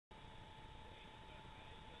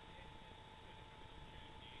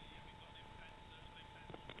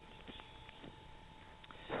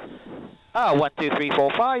1, 2, 3,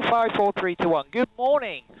 4, 5, 5, 4, 3, 2, 1. Good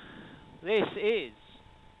morning. This is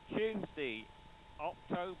Tuesday,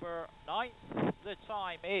 October 9th. The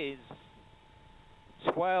time is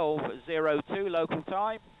 12:02 local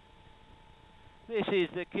time. This is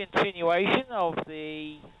the continuation of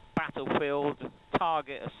the battlefield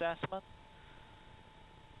target assessment.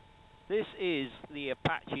 This is the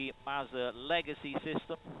Apache Mazda legacy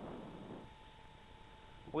system.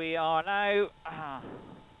 We are now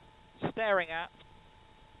staring at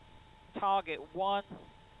target 1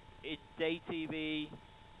 in day TV,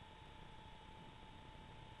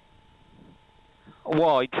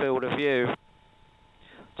 wide field of view.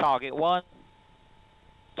 Target 1,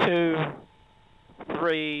 2,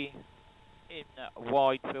 3 in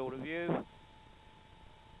wide field of view.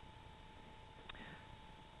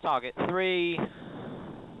 Target 3,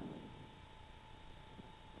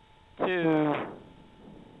 2,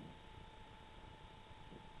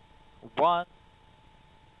 1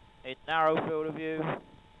 in narrow field of view.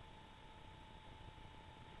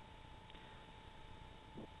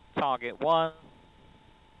 Target 1,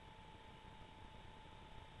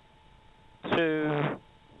 2,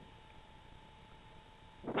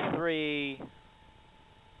 3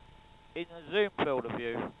 in the zoom field of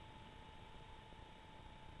view.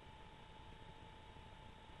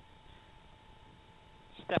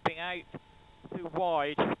 Stepping out to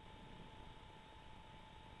wide.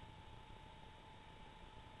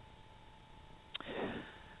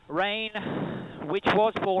 Rain, which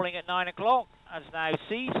was falling at 9 o'clock, has now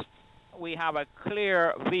ceased. We have a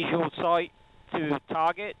clear visual sight to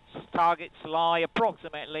targets. Targets lie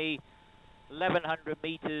approximately 1,100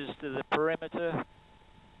 meters to the perimeter.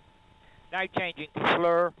 Now changing to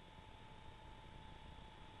FLIR.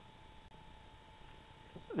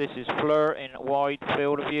 This is FLIR in wide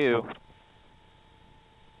field of view.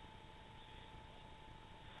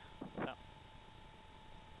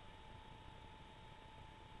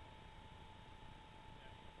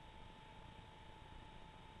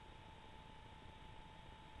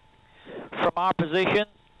 From our position,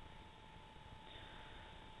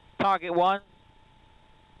 target 1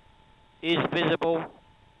 is visible.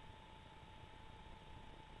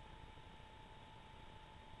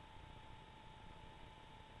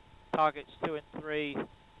 Targets 2 and 3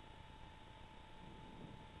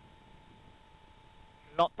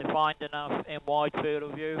 not defined enough in wide field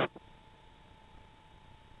of view.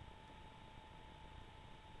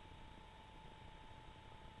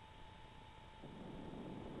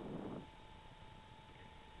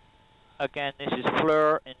 Again, this is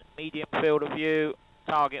FLIR in medium field of view.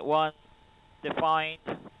 Target 1 defined.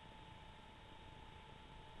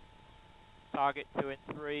 Target 2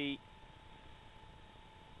 and 3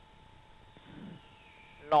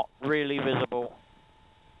 not really visible.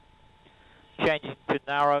 Changing to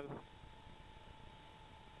narrow.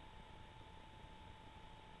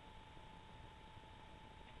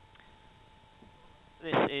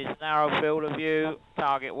 This is narrow field of view.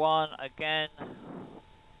 Target 1 again.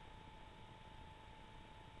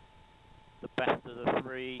 The best of the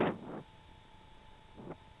 3.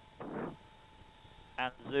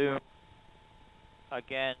 And zoom.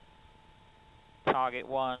 Again. Target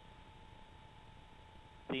 1.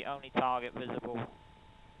 The only target visible.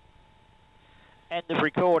 End of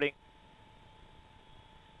recording.